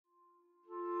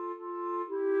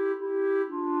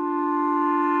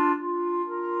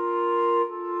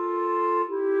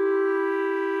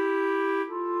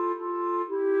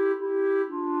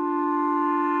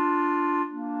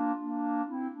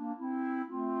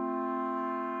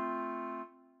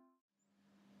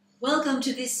Welcome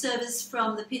to this service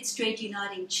from the Pitt Street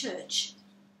Uniting Church.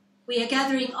 We are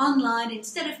gathering online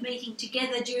instead of meeting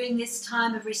together during this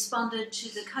time of responded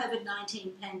to the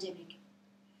COVID-19 pandemic.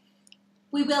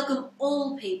 We welcome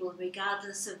all people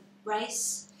regardless of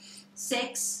race,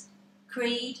 sex,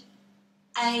 creed,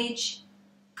 age,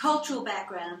 cultural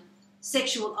background,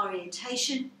 sexual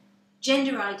orientation,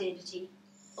 gender identity,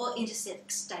 or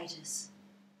intersex status.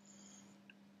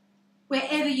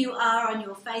 Wherever you are on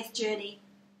your faith journey,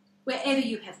 wherever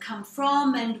you have come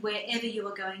from and wherever you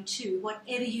are going to,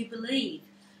 whatever you believe,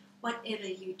 whatever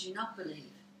you do not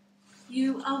believe,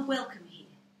 you are welcome here.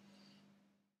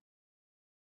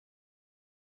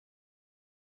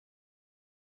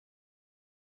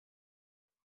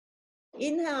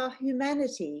 In our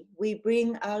humanity, we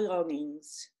bring our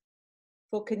longings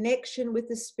for connection with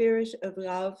the spirit of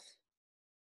love,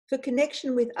 for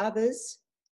connection with others,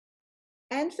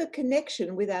 and for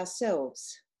connection with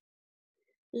ourselves.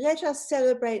 Let us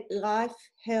celebrate life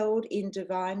held in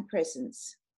divine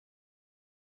presence.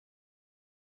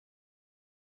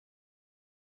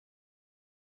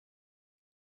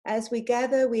 As we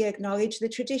gather, we acknowledge the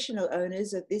traditional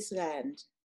owners of this land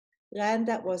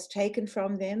that was taken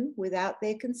from them without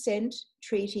their consent,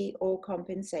 treaty, or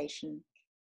compensation.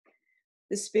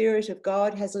 The Spirit of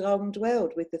God has long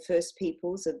dwelled with the first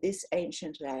peoples of this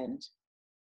ancient land.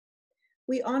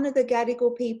 We honour the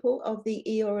Gadigal people of the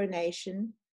Eora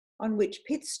Nation, on which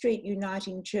Pitt Street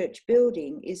Uniting Church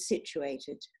building is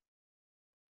situated,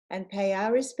 and pay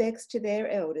our respects to their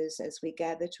elders as we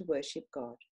gather to worship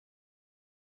God.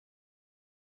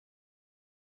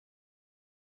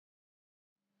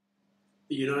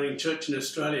 The Uniting Church in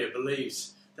Australia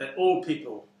believes that all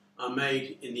people are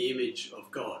made in the image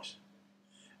of God.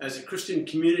 As a Christian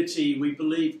community, we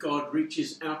believe God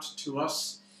reaches out to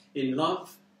us in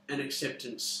love and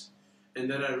acceptance, and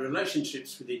that our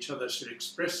relationships with each other should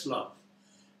express love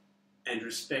and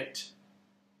respect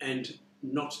and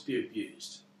not be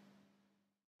abused.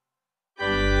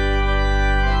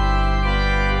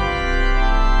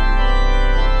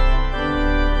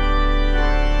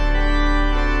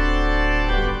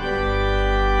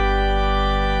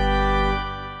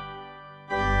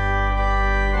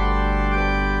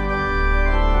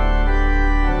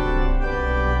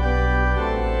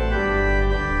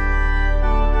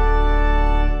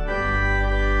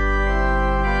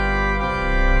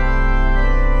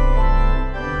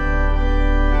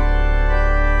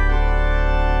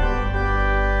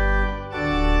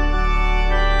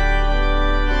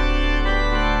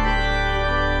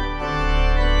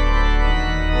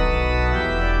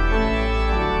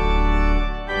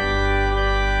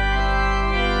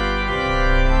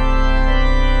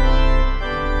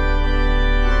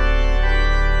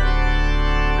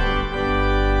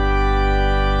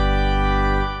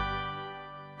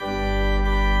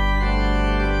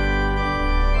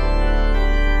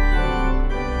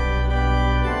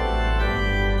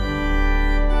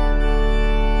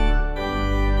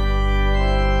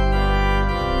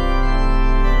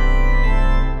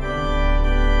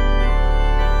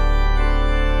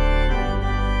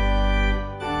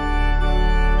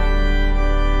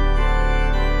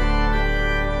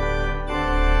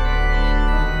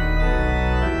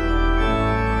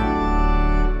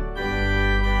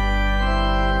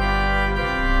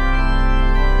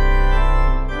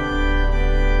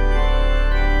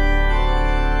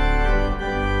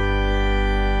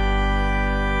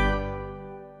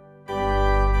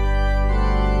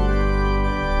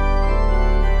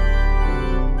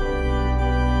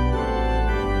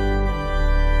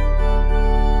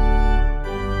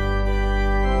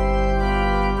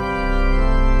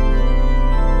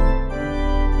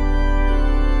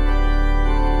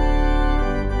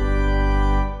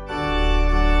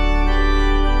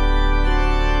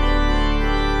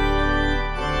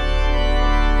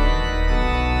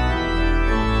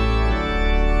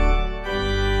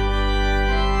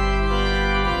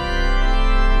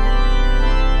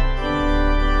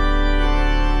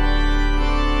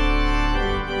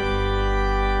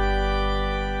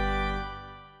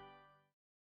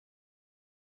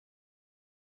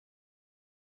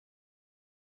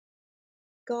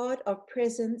 God of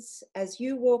presence, as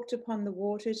you walked upon the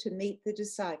water to meet the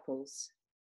disciples,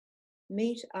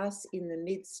 meet us in the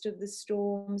midst of the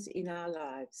storms in our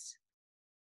lives.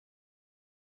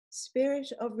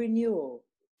 Spirit of renewal,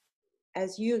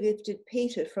 as you lifted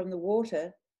Peter from the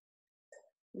water,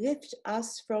 lift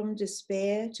us from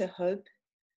despair to hope,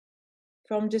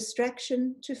 from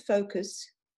distraction to focus,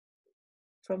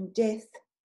 from death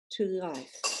to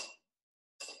life.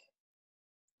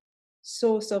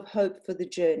 Source of hope for the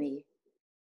journey,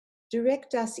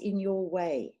 direct us in your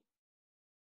way.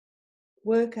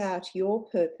 Work out your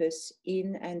purpose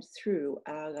in and through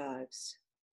our lives.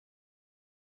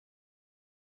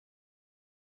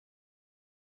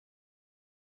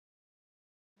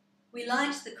 We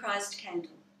light the Christ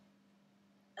candle,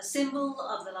 a symbol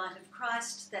of the light of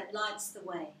Christ that lights the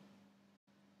way.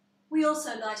 We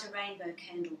also light a rainbow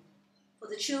candle for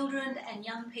the children and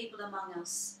young people among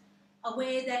us,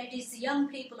 aware that it is the young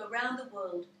people around the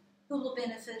world who will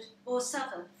benefit or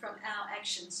suffer from our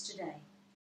actions today.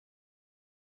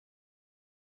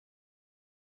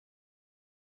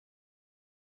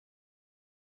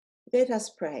 Let us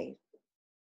pray.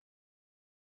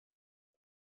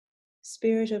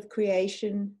 Spirit of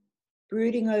creation,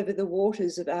 brooding over the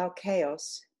waters of our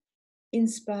chaos,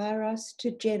 inspire us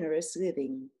to generous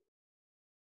living.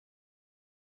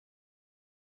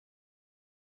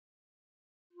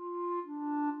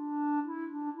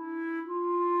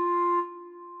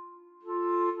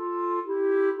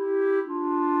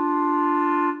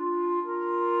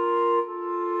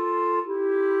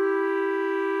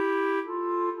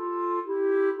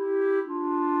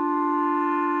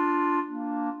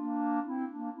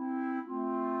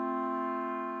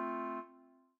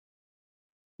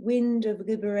 Wind of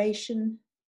liberation,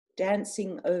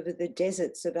 dancing over the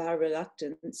deserts of our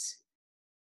reluctance,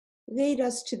 lead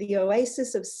us to the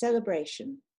oasis of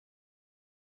celebration.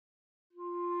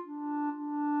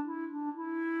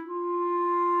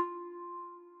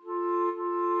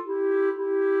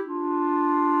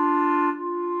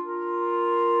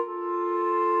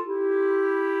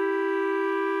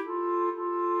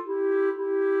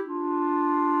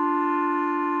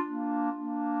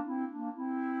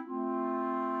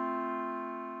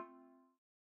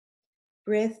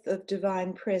 Breath of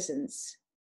divine presence,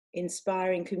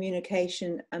 inspiring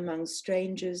communication among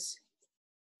strangers,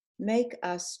 make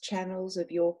us channels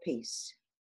of your peace.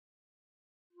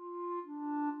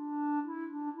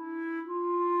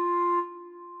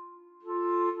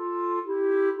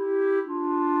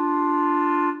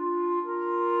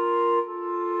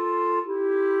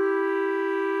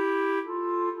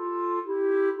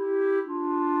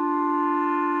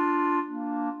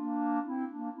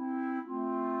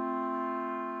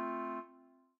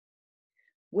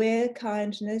 Where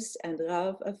kindness and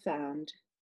love are found,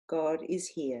 God is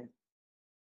here.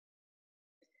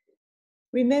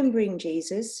 Remembering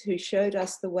Jesus, who showed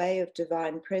us the way of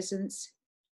divine presence,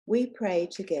 we pray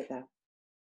together.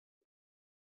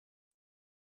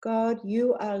 God,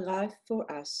 you are life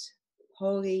for us.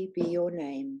 Holy be your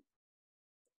name.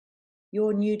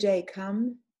 Your new day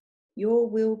come, your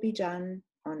will be done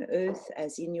on earth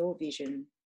as in your vision.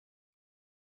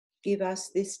 Give us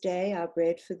this day our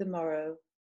bread for the morrow,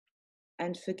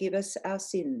 and forgive us our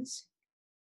sins,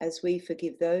 as we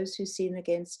forgive those who sin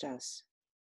against us.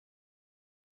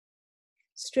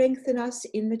 Strengthen us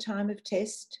in the time of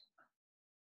test,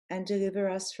 and deliver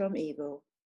us from evil.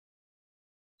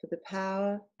 For the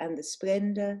power and the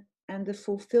splendor and the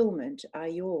fulfillment are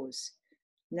yours,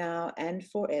 now and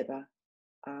forever.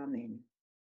 Amen.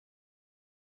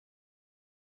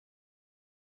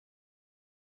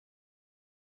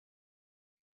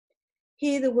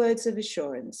 Hear the words of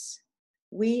assurance.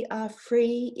 We are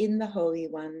free in the Holy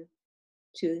One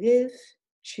to live,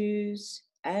 choose,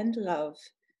 and love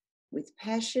with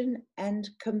passion and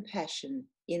compassion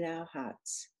in our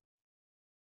hearts.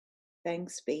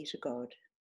 Thanks be to God.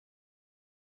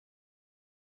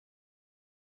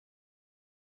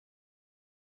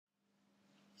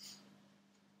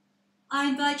 I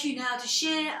invite you now to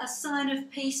share a sign of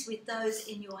peace with those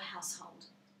in your household,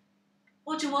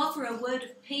 or to offer a word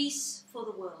of peace for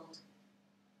the world.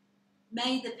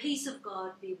 May the peace of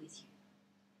God be with you.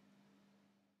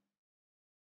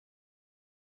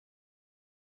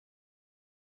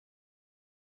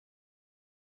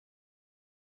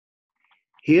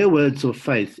 Hear words of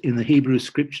faith in the Hebrew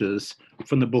scriptures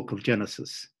from the book of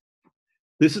Genesis.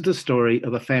 This is the story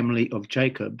of a family of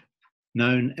Jacob,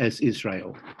 known as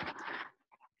Israel.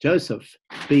 Joseph,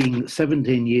 being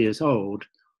 17 years old,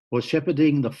 was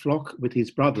shepherding the flock with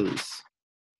his brothers.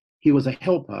 He was a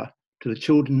helper to the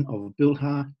children of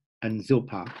Bilhah and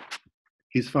Zilpah,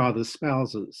 his father's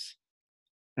spouses,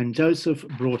 and Joseph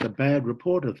brought a bad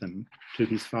report of them to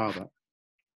his father.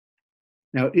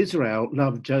 Now Israel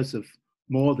loved Joseph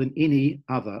more than any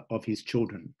other of his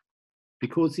children,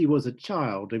 because he was a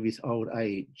child of his old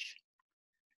age.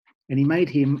 And he made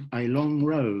him a long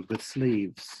robe with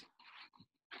sleeves.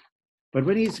 But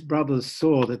when his brothers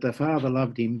saw that their father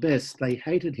loved him best, they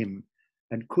hated him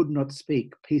and could not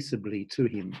speak peaceably to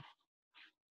him.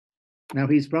 Now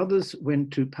his brothers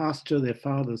went to pasture their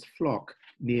father's flock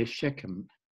near Shechem.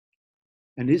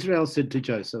 And Israel said to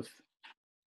Joseph,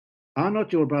 Are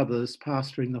not your brothers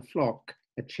pasturing the flock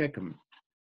at Shechem?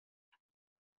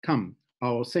 Come, I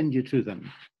will send you to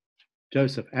them.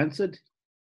 Joseph answered,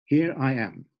 Here I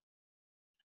am.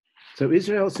 So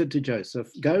Israel said to Joseph,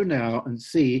 Go now and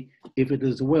see if it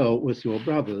is well with your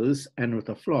brothers and with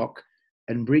the flock,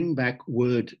 and bring back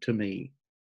word to me.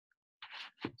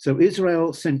 So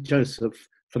Israel sent Joseph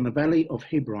from the valley of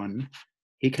Hebron.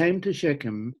 He came to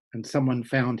Shechem, and someone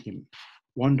found him,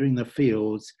 wandering the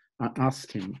fields, and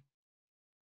asked him,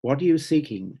 What are you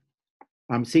seeking?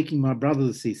 I'm seeking my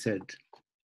brothers, he said.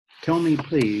 Tell me,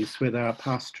 please, where they are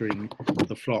pasturing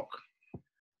the flock.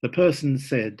 The person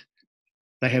said,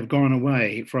 They have gone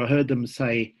away, for I heard them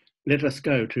say, Let us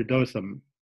go to Dothan.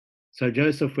 So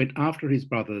Joseph went after his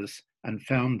brothers and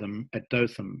found them at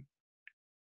Dothan.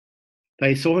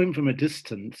 They saw him from a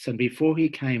distance, and before he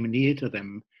came near to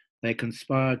them, they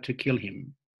conspired to kill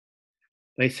him.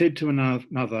 They said to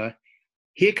another,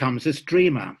 Here comes this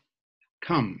dreamer.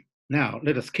 Come, now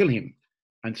let us kill him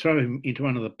and throw him into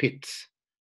one of the pits,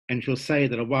 and shall say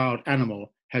that a wild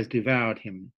animal has devoured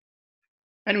him.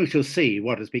 And we shall see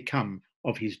what has become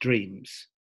of his dreams.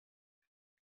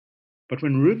 But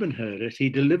when Reuben heard it, he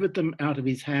delivered them out of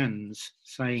his hands,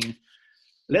 saying,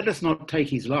 Let us not take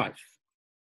his life.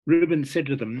 Reuben said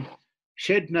to them,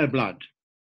 Shed no blood.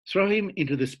 Throw him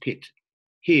into this pit,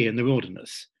 here in the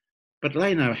wilderness, but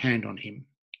lay no hand on him.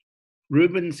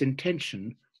 Reuben's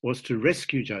intention was to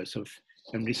rescue Joseph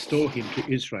and restore him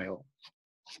to Israel.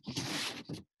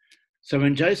 So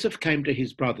when Joseph came to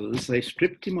his brothers, they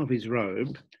stripped him of his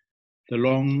robe, the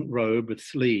long robe with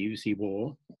sleeves he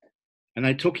wore, and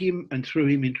they took him and threw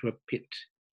him into a pit.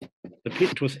 The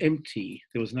pit was empty,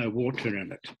 there was no water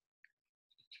in it.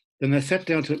 Then they sat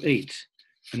down to eat,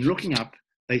 and looking up,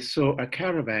 they saw a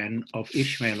caravan of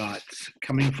Ishmaelites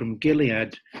coming from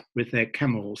Gilead with their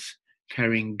camels,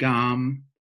 carrying gum,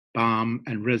 balm,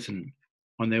 and resin,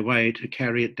 on their way to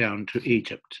carry it down to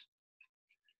Egypt.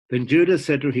 Then Judah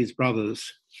said to his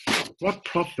brothers, What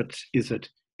profit is it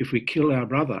if we kill our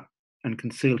brother and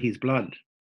conceal his blood?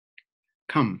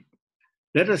 Come,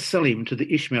 let us sell him to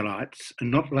the Ishmaelites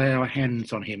and not lay our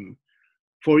hands on him,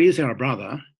 for he is our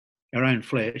brother, our own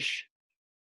flesh.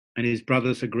 And his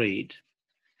brothers agreed.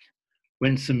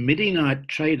 When some Midianite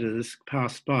traders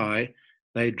passed by,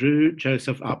 they drew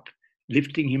Joseph up,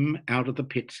 lifting him out of the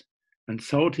pit, and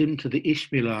sold him to the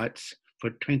Ishmaelites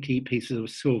for 20 pieces of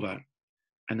silver,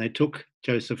 and they took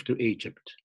Joseph to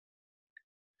Egypt.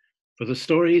 For the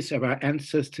stories of our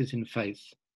ancestors in faith,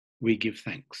 we give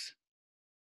thanks.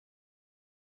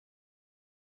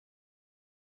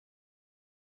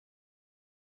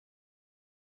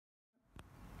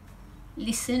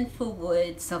 Listen for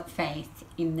words of faith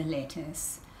in the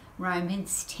letters.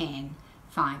 Romans 10,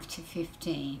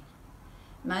 5-15.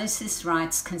 Moses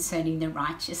writes concerning the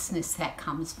righteousness that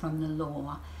comes from the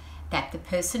law, that the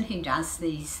person who does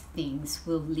these things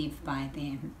will live by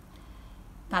them.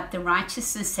 But the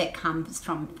righteousness that comes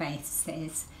from faith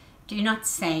says, Do not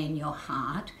say in your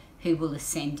heart, who will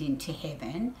ascend into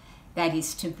heaven, that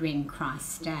is to bring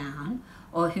Christ down,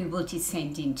 or who will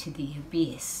descend into the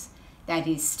abyss, that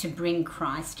is to bring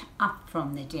Christ up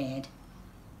from the dead.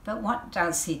 But what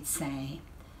does it say?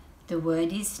 The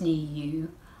word is near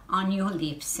you, on your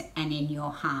lips and in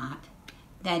your heart.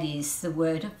 That is the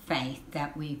word of faith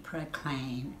that we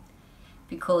proclaim.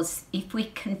 Because if we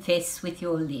confess with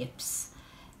your lips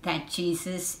that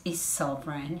Jesus is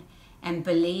sovereign and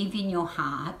believe in your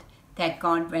heart that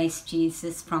God raised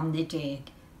Jesus from the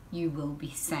dead, you will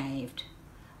be saved.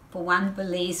 For one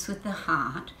believes with the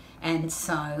heart and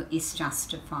so is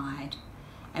justified,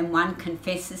 and one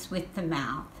confesses with the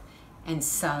mouth and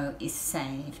so is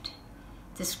saved.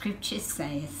 The scripture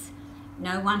says,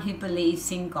 No one who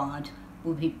believes in God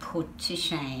will be put to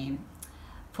shame,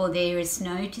 for there is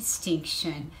no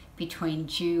distinction between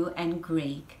Jew and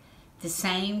Greek. The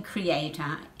same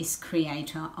Creator is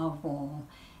creator of all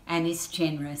and is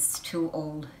generous to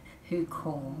all who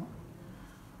call.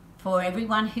 For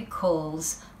everyone who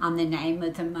calls on the name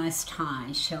of the Most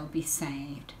High shall be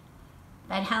saved.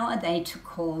 But how are they to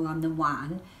call on the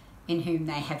one in whom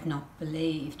they have not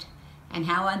believed? And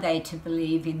how are they to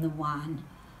believe in the one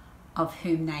of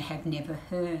whom they have never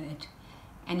heard?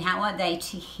 And how are they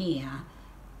to hear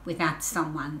without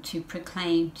someone to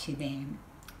proclaim to them?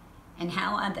 And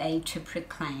how are they to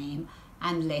proclaim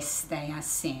unless they are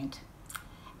sent?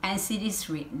 As it is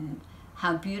written,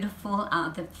 how beautiful are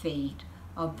the feet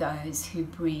of those who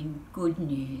bring good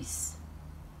news.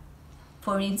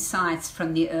 For insights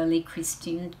from the early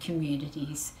Christian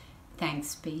communities,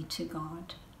 thanks be to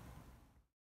God.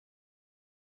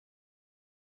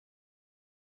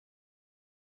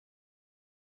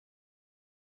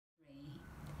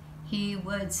 Hear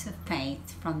words of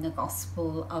faith from the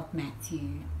Gospel of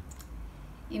Matthew.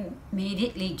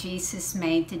 Immediately Jesus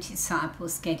made the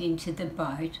disciples get into the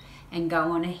boat and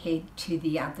go on ahead to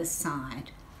the other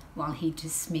side while he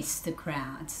dismissed the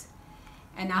crowds.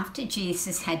 And after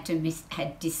Jesus had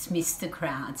dismissed the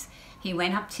crowds, he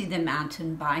went up to the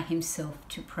mountain by himself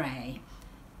to pray.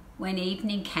 When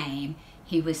evening came,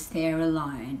 he was there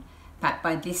alone, but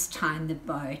by this time the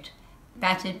boat,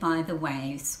 battered by the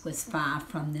waves, was far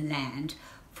from the land,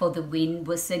 for the wind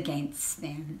was against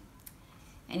them.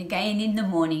 And again in the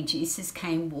morning Jesus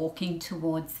came walking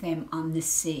towards them on the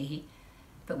sea.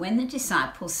 But when the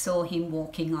disciples saw him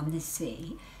walking on the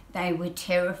sea, they were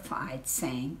terrified,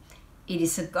 saying, "It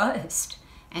is a ghost,"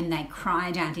 and they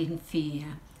cried out in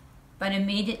fear. But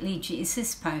immediately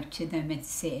Jesus spoke to them and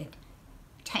said,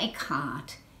 "Take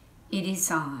heart, it is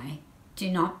I,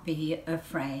 do not be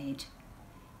afraid."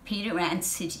 Peter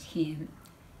answered him,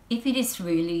 "If it is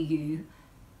really you,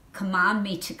 command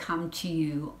me to come to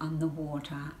you on the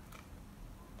water."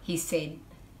 He said,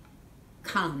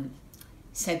 "Come."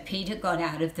 So Peter got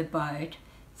out of the boat,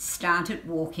 started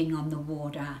walking on the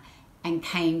water, and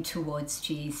came towards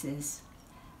Jesus.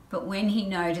 But when he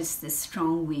noticed the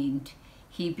strong wind,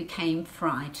 he became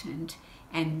frightened,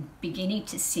 and beginning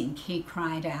to sink, he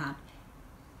cried out,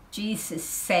 "Jesus,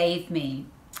 save me."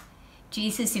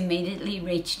 Jesus immediately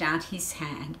reached out his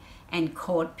hand and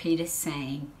caught Peter,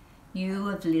 saying, "You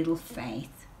of little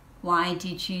faith, why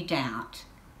did you doubt?"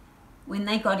 When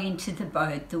they got into the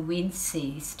boat, the wind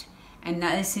ceased, and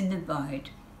those in the boat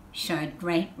showed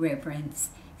great reverence,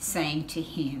 saying to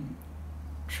him,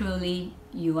 "Truly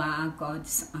you are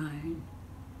God's own."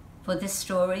 For the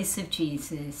stories of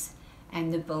Jesus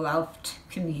and the beloved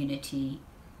community,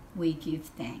 we give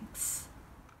thanks.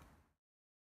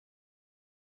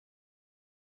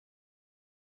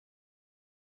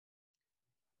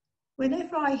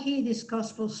 Whenever I hear this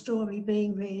gospel story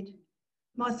being read,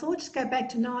 my thoughts go back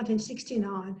to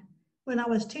 1969, when I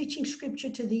was teaching scripture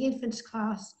to the infants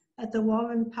class at the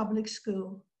Warren Public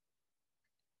School.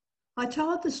 I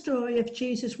told the story of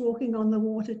Jesus walking on the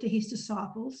water to his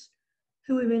disciples,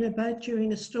 who were in a boat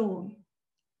during a storm.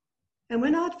 And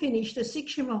when I'd finished, a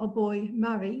 6-year-old boy,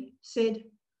 Murray, said,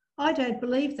 "I don't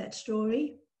believe that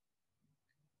story."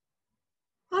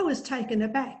 I was taken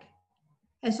aback,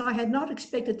 as I had not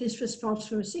expected this response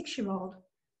from a 6-year-old,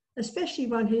 especially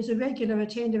one who's a regular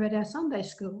attender at our Sunday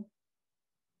school.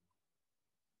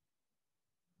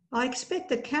 I expect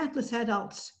that countless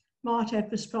adults might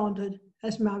have responded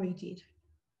as Murray did.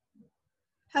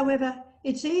 However,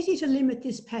 it's easy to limit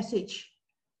this passage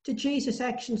to Jesus'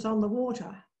 actions on the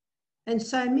water and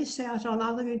so miss out on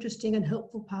other interesting and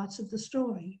helpful parts of the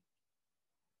story.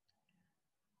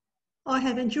 I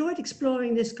have enjoyed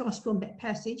exploring this gospel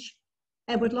passage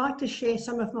and would like to share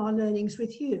some of my learnings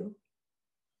with you.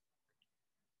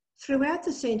 Throughout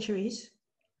the centuries,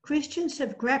 Christians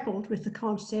have grappled with the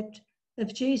concept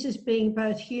of Jesus being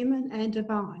both human and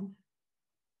divine.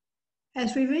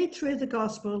 As we read through the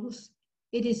Gospels,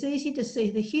 it is easy to see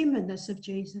the humanness of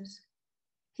Jesus.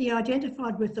 He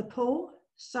identified with the poor,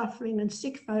 suffering and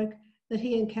sick folk that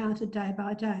he encountered day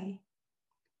by day.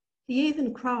 He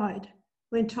even cried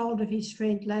when told of his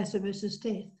friend Lazarus'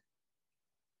 death.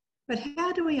 But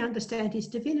how do we understand his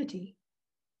divinity?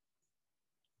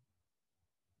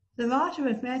 The writer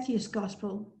of Matthew's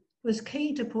Gospel was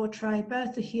keen to portray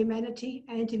both the humanity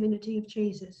and divinity of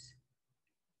Jesus.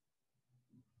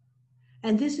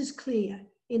 And this is clear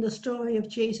in the story of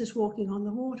Jesus walking on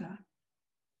the water.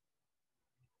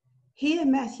 Here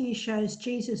Matthew shows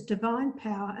Jesus' divine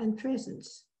power and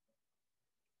presence.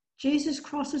 Jesus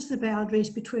crosses the boundaries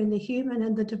between the human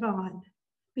and the divine,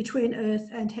 between earth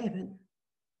and heaven.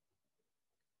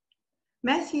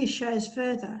 Matthew shows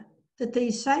further that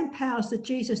these same powers that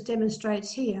Jesus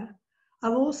demonstrates here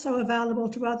are also available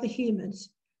to other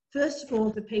humans, first of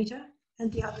all to Peter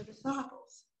and the other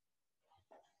disciples.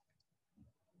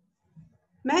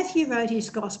 Matthew wrote his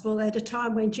gospel at a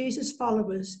time when Jesus'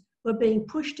 followers were being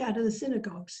pushed out of the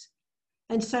synagogues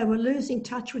and so were losing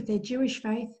touch with their Jewish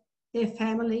faith, their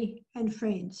family and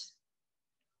friends.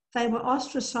 They were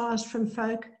ostracised from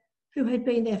folk who had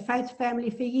been their faith family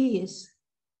for years.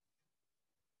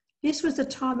 This was a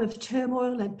time of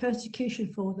turmoil and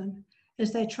persecution for them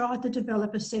as they tried to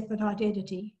develop a separate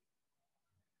identity.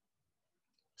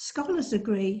 Scholars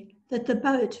agree that the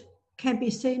boat can be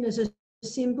seen as a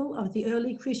symbol of the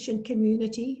early Christian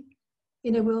community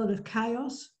in a world of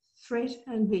chaos, threat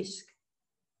and risk.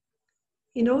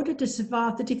 In order to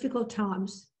survive the difficult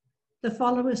times, the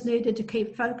followers needed to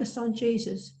keep focused on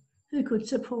Jesus, who could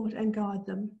support and guide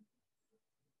them.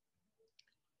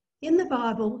 In the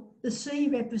Bible, the sea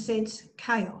represents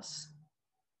chaos.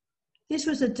 This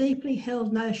was a deeply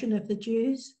held notion of the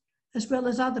Jews, as well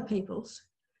as other peoples,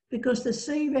 because the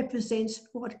sea represents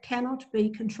what cannot be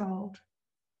controlled.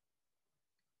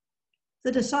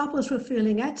 The disciples were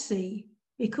feeling at sea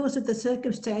because of the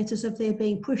circumstances of their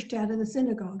being pushed out of the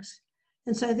synagogues,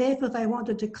 and so therefore they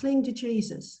wanted to cling to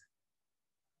Jesus.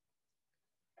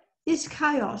 This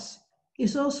chaos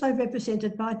is also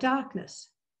represented by darkness,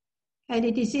 and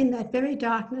it is in that very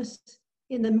darkness,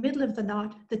 in the middle of the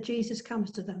night, that Jesus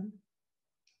comes to them.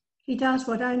 He does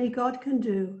what only God can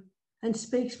do and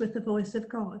speaks with the voice of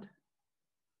God.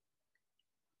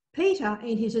 Peter,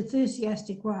 in his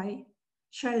enthusiastic way,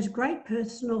 shows great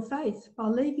personal faith by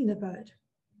leaving the boat.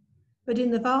 But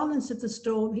in the violence of the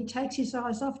storm, he takes his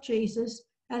eyes off Jesus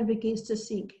and begins to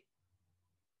sink.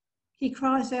 He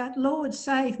cries out, "Lord,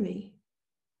 save me."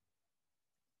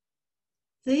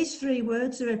 These three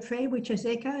words are a prayer which has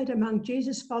echoed among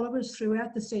Jesus' followers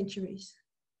throughout the centuries.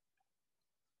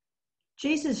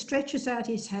 Jesus stretches out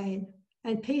his hand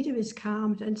and Peter is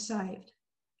calmed and saved.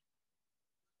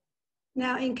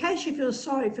 Now, in case you feel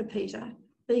sorry for Peter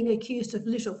being accused of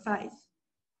little faith,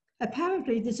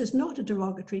 apparently this is not a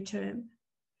derogatory term,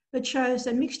 but shows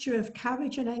a mixture of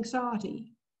courage and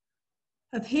anxiety,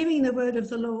 of hearing the word of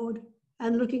the Lord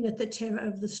and looking at the terror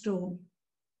of the storm.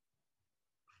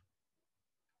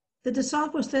 The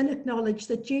disciples then acknowledge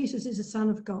that Jesus is the Son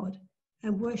of God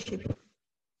and worship him.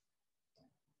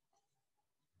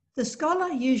 The scholar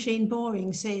Eugene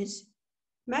Boring says,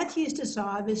 Matthew's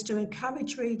desire is to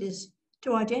encourage readers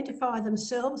to identify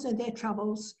themselves and their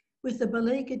troubles with the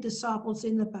beleaguered disciples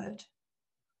in the boat,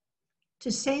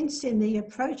 to sense in the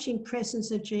approaching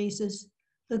presence of Jesus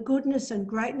the goodness and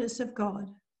greatness of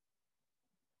God,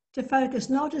 to focus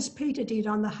not as Peter did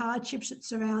on the hardships that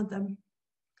surround them,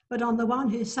 but on the one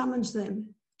who summons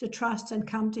them to trust and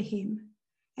come to him,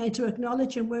 and to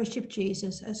acknowledge and worship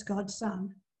Jesus as God's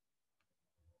Son.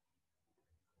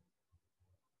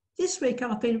 This week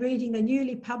I've been reading a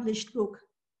newly published book,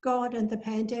 God and the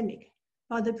Pandemic,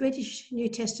 by the British New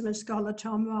Testament scholar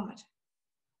Tom Wright.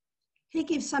 He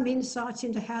gives some insights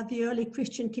into how the early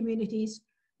Christian communities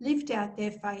lived out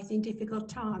their faith in difficult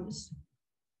times.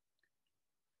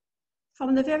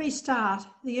 From the very start,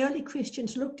 the early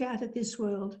Christians looked out at this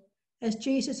world as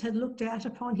Jesus had looked out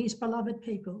upon his beloved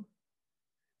people.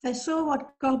 They saw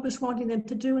what God was wanting them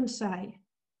to do and say,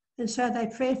 and so they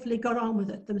prayerfully got on with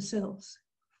it themselves.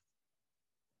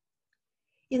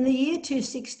 In the year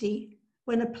 260,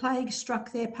 when a plague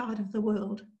struck their part of the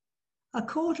world, a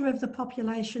quarter of the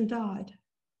population died.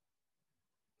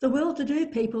 The well-to-do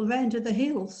people ran to the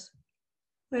hills,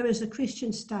 whereas the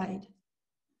Christians stayed.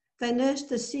 They nursed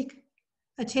the sick,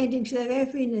 attending to their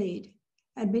every need,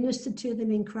 and ministered to them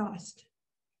in Christ.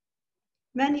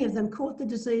 Many of them caught the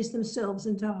disease themselves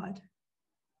and died.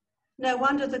 No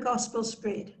wonder the gospel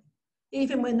spread,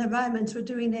 even when the Romans were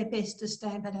doing their best to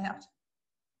stamp it out.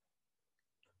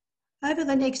 Over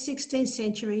the next 16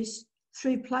 centuries,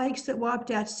 through plagues that wiped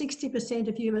out 60%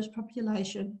 of Europe's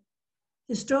population,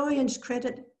 historians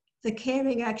credit the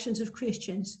caring actions of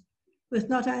Christians with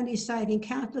not only saving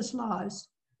countless lives,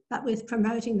 but with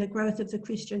promoting the growth of the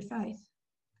Christian faith.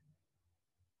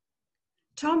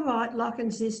 Tom Wright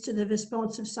likens this to the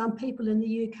response of some people in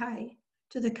the UK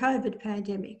to the COVID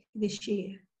pandemic this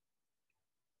year.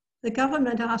 The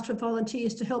government asked for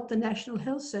volunteers to help the National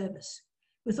Health Service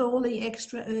with all the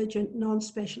extra urgent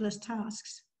non-specialist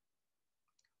tasks.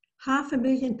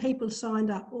 500,000 people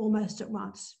signed up almost at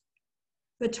once.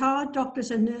 Retired doctors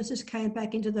and nurses came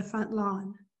back into the front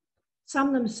line.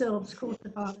 Some themselves caught the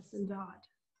virus and died.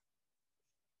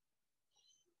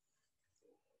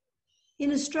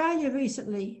 In Australia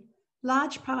recently,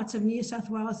 large parts of New South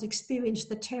Wales experienced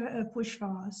the terror of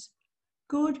bushfires.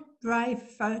 Good, brave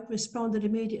folk responded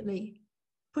immediately,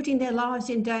 putting their lives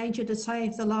in danger to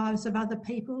save the lives of other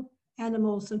people,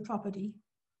 animals and property.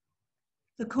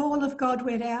 The call of God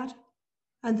went out,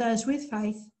 and those with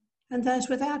faith and those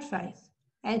without faith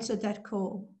answered that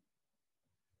call.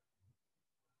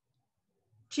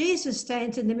 Jesus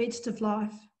stands in the midst of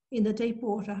life in the deep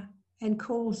water and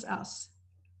calls us.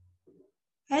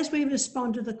 As we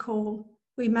respond to the call,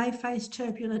 we may face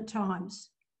turbulent times.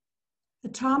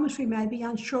 At times we may be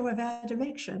unsure of our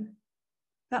direction,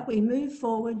 but we move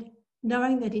forward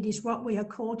knowing that it is what we are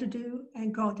called to do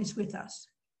and God is with us.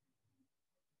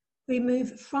 We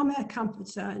move from our comfort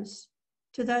zones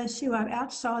to those who are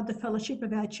outside the fellowship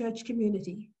of our church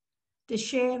community to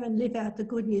share and live out the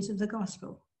good news of the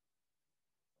gospel.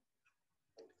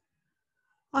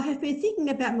 I have been thinking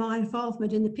about my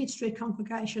involvement in the Pitt Street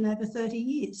congregation over 30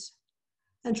 years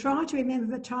and trying to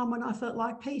remember a time when I felt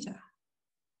like Peter.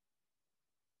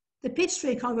 The Pitt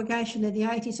Street congregation in the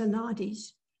 80s and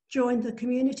 90s joined the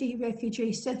Community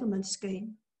Refugee Settlement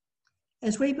Scheme,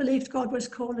 as we believed God was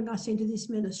calling us into this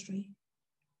ministry.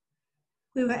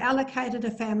 We were allocated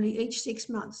a family each 6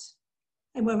 months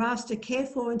and were asked to care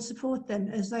for and support them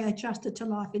as they adjusted to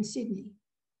life in Sydney.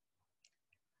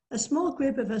 A small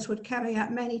group of us would carry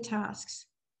out many tasks,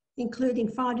 including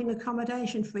finding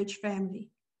accommodation for each family,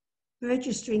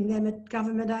 registering them at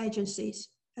government agencies,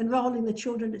 enrolling the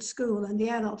children at school and the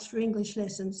adults for English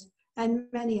lessons, and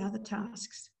many other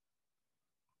tasks.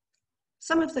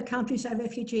 Some of the countries our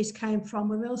refugees came from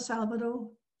were El Salvador,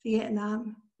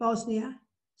 Vietnam, Bosnia,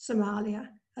 Somalia,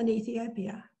 and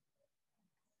Ethiopia.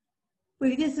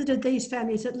 We visited these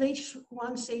families at least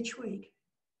once each week.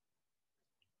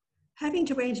 Having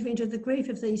to enter into the grief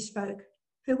of these folk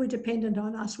who were dependent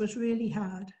on us was really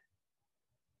hard.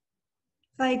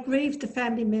 They grieved the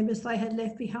family members they had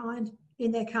left behind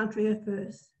in their country of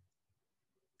birth.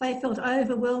 They felt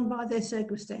overwhelmed by their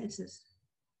circumstances,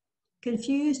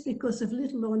 confused because of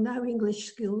little or no English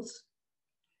skills,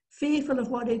 fearful of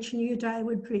what each new day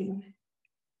would bring.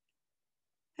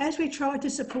 As we tried to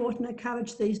support and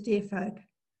encourage these dear folk,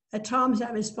 at times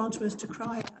our response was to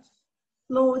cry out,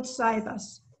 "Lord, save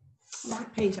us,"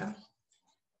 like Peter.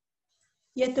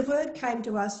 Yet the word came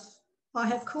to us, "I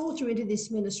have called you into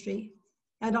this ministry,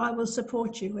 and I will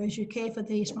support you as you care for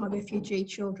these my refugee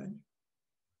children.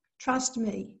 Trust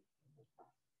me."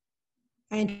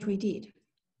 And we did.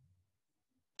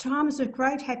 Times of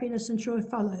great happiness and joy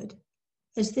followed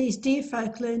as these dear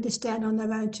folk learned to stand on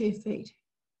their own 2 feet.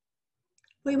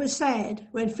 We were sad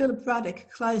when Philip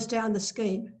Ruddock closed down the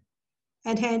scheme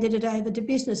and handed it over to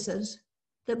businesses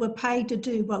that were paid to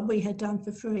do what we had done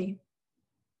for free.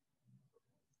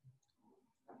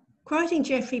 Quoting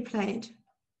Geoffrey Plant,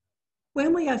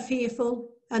 "When we are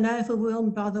fearful and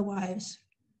overwhelmed by the waves,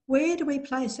 where do we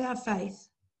place our faith?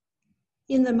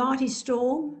 In the mighty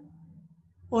storm,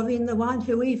 or in the one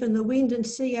who even the wind and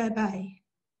sea obey?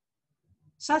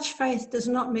 Such faith does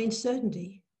not mean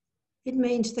certainty. It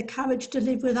means the courage to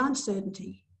live with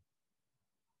uncertainty."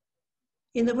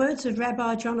 In the words of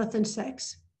Rabbi Jonathon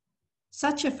Sacks,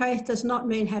 such a faith does not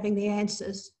mean having the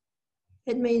answers.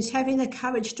 It means having the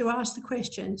courage to ask the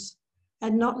questions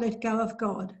and not let go of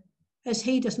God, as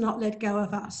he does not let go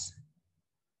of us.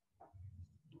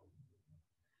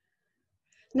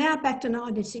 Now back to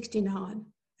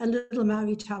 1969 and little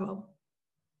Murray Turrell.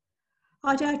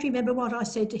 I don't remember what I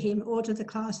said to him or to the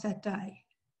class that day.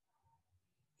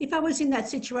 If I was in that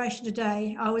situation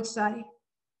today, I would say,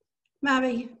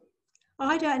 "Murray,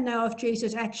 I don't know if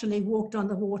Jesus actually walked on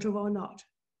the water or not,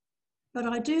 but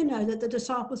I do know that the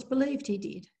disciples believed he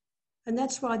did, and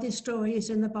that's why this story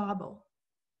is in the Bible.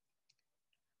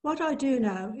 What I do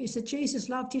know is that Jesus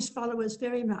loved his followers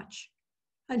very much,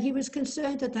 and he was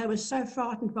concerned that they were so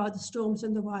frightened by the storms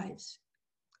and the waves.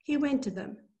 He went to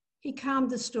them, he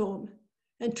calmed the storm,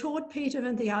 and taught Peter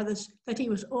and the others that he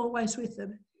was always with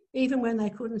them, even when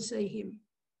they couldn't see him.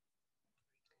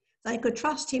 They could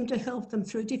trust him to help them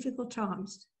through difficult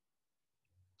times.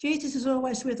 Jesus is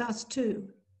always with us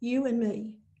too, you and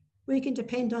me. We can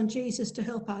depend on Jesus to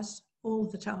help us all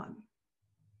the time."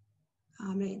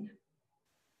 Amen.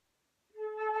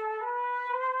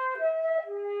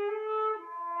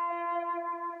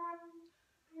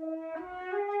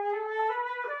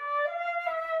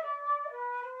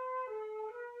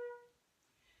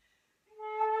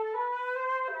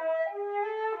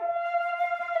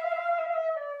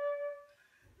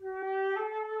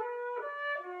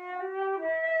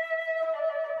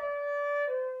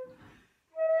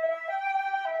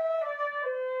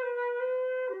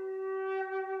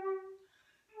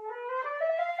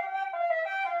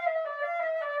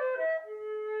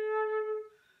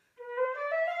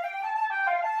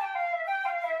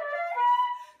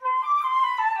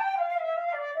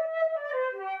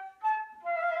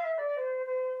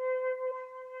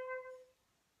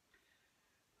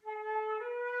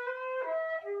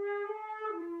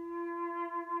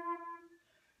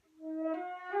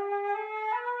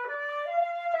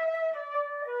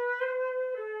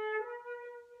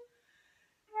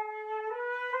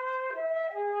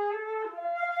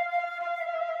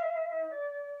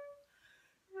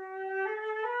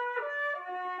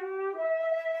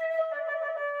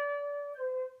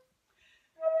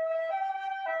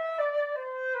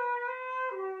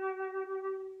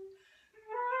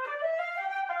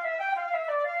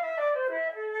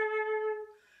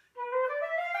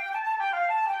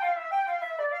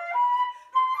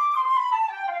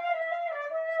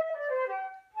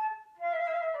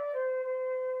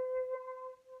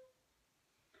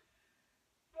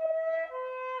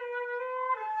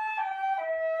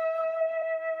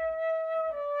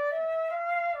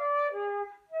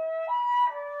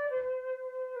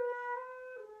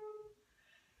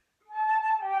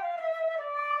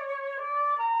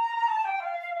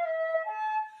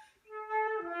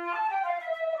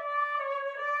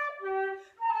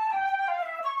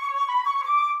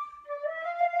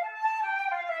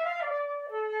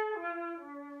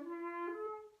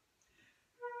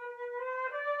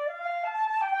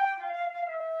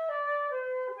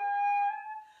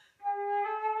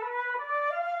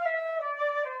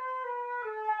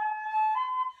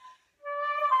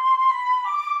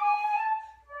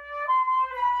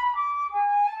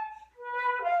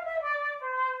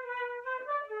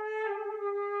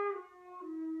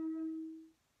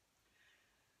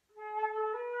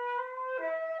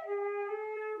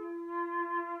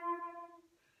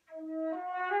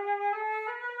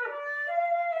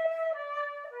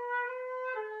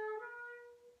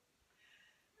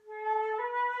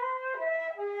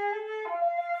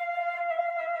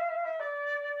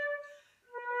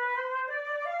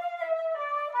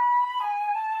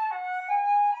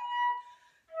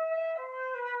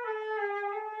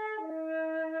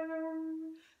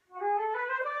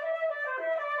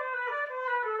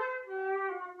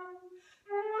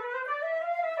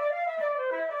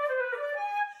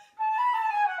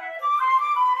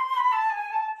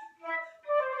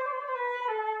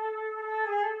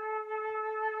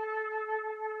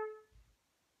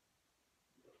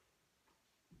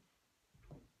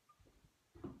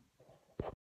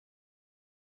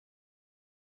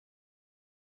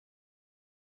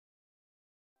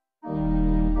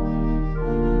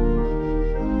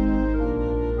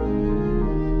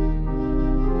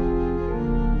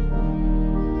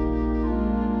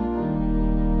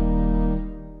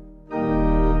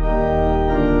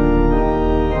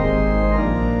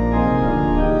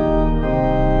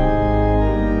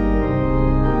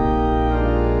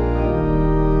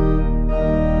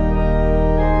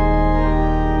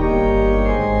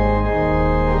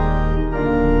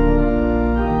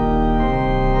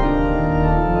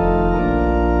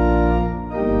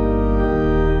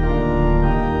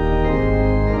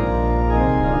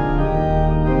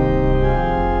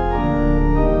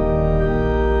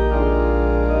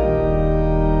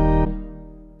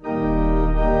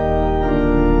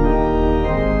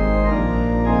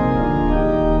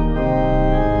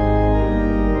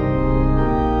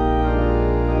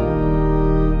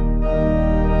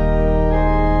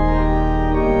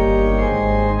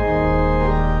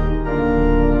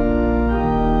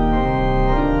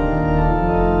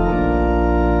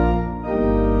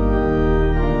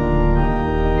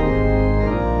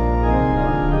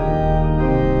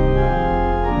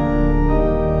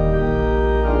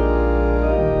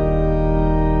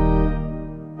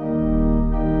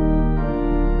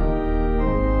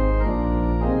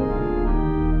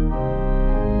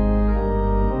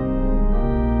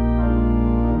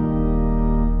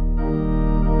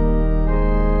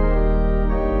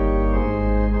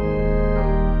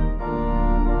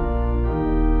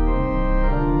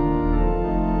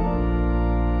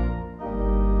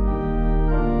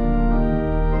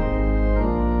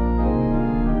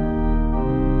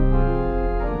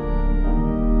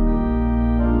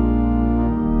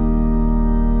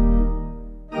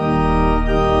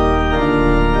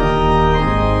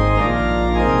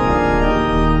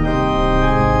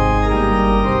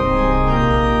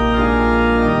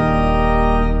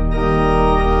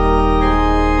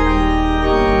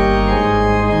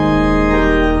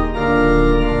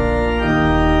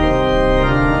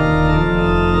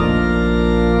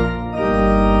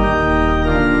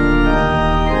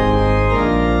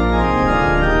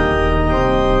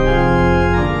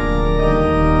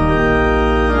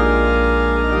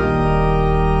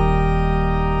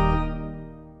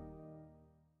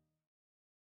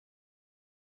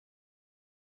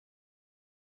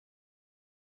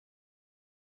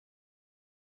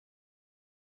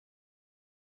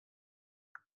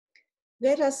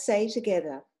 Let us say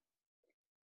together,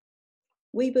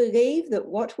 we believe that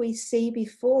what we see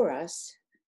before us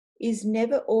is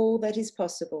never all that is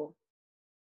possible,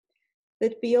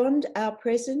 that beyond our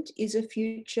present is a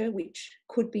future which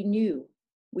could be new,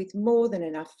 with more than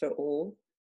enough for all,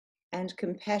 and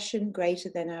compassion greater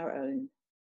than our own.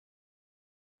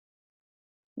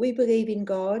 We believe in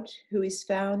God, who is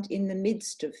found in the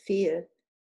midst of fear,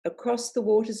 across the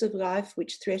waters of life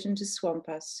which threaten to swamp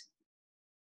us,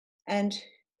 and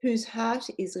whose heart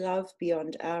is love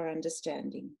beyond our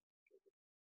understanding.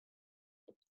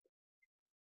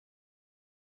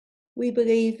 We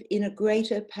believe in a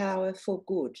greater power for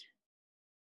good,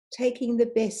 taking the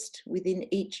best within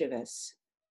each of us,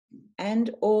 and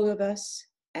all of us,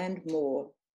 and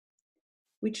more,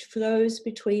 which flows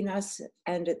between us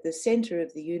and at the centre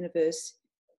of the universe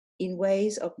in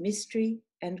ways of mystery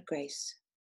and grace.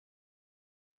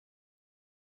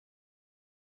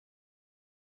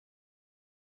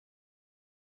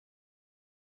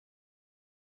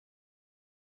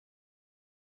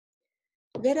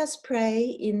 Let us pray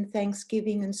in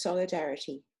thanksgiving and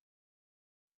solidarity.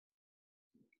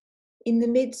 In the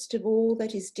midst of all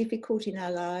that is difficult in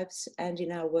our lives and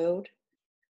in our world,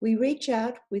 we reach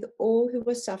out with all who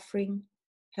are suffering,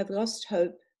 have lost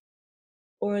hope,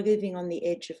 or are living on the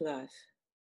edge of life.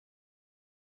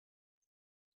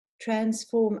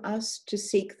 Transform us to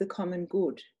seek the common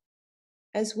good,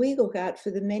 as we look out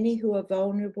for the many who are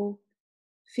vulnerable,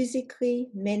 physically,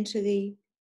 mentally,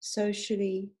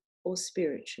 socially, or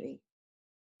spiritually.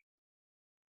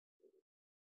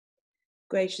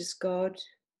 Gracious God,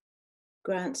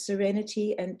 grant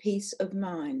serenity and peace of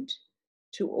mind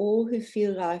to all who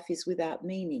feel life is without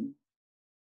meaning,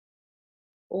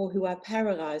 or who are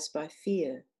paralyzed by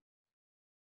fear.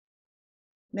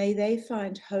 May they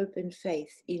find hope and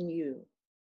faith in you.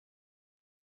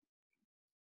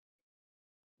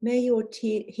 May your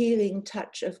healing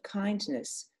touch of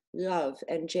kindness, love,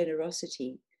 and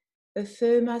generosity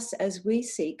affirm us as we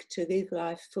seek to live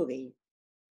life fully,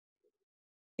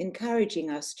 encouraging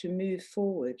us to move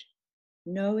forward,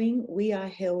 knowing we are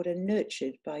held and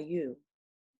nurtured by you.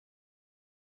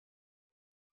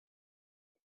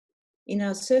 In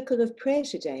our circle of prayer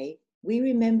today, we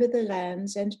remember the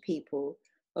lands and people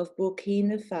of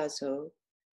Burkina Faso,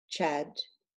 Chad,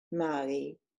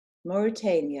 Mali,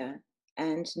 Mauritania,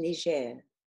 and Niger.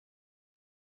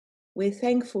 We're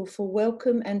thankful for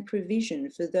welcome and provision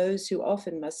for those who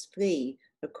often must flee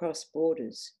across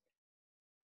borders.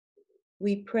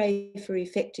 We pray for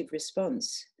effective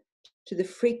response to the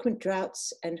frequent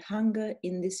droughts and hunger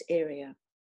in this area.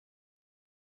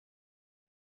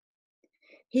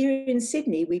 Here in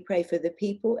Sydney, we pray for the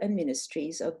people and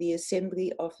ministries of the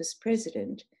Assembly Office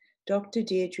President, Dr.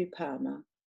 Deirdre Palmer,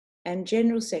 and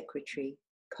General Secretary,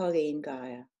 Colleen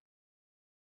Geyer.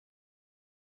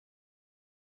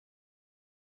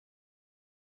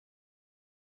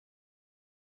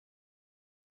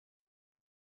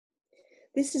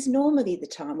 This is normally the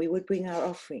time we would bring our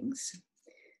offerings.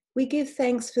 We give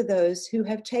thanks for those who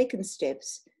have taken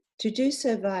steps to do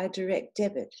so via direct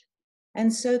debit,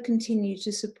 and so continue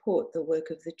to support the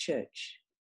work of the Church,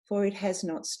 for it has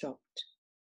not stopped.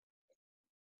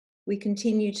 We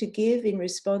continue to give in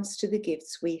response to the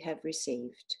gifts we have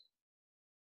received.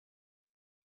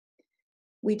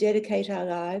 We dedicate our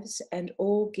lives and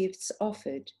all gifts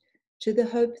offered to the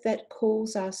hope that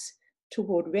calls us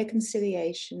toward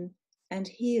reconciliation and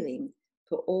healing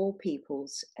for all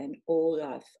peoples and all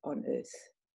life on earth.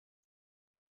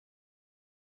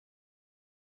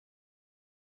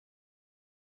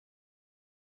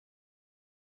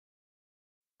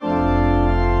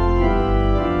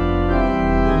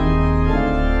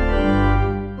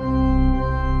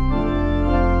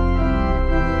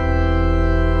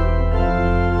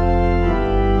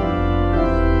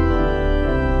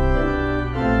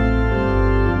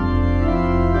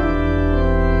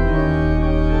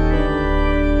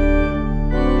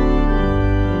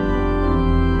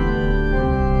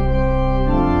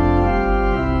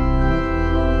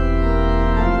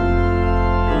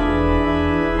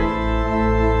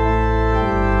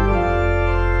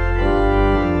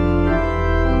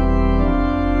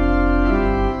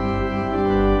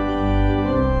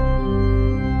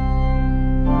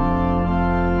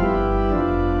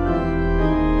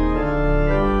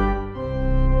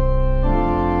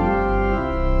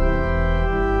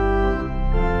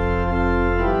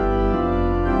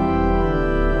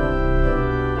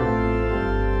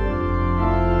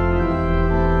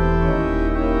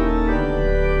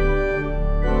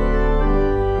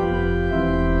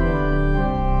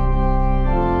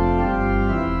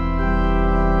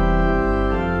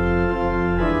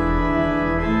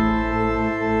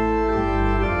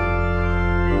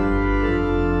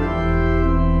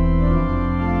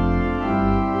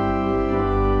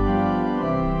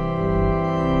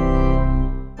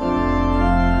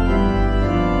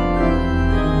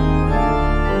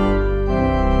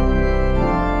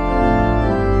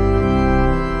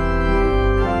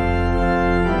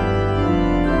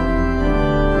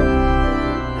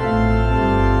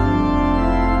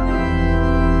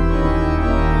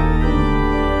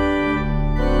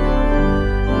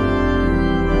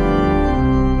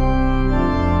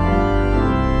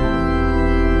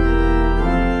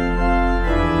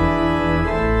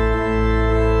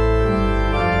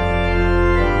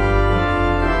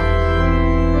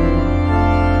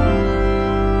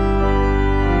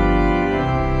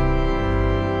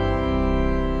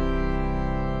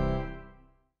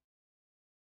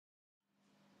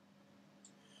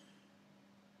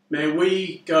 May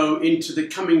we go into the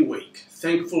coming week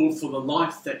thankful for the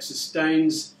life that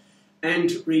sustains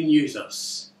and renews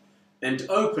us, and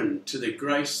open to the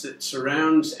grace that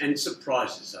surrounds and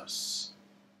surprises us.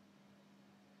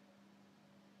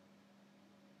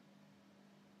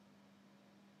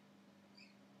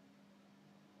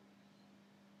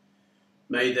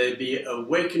 May there be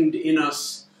awakened in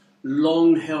us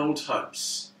long-held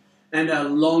hopes and our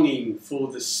longing for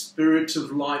the spirit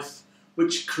of life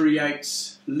which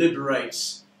creates,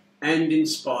 liberates, and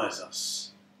inspires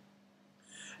us.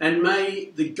 And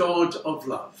may the God of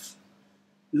love,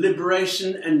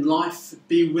 liberation and life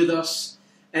be with us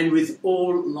and with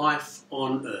all life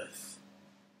on earth.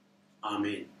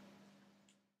 Amen.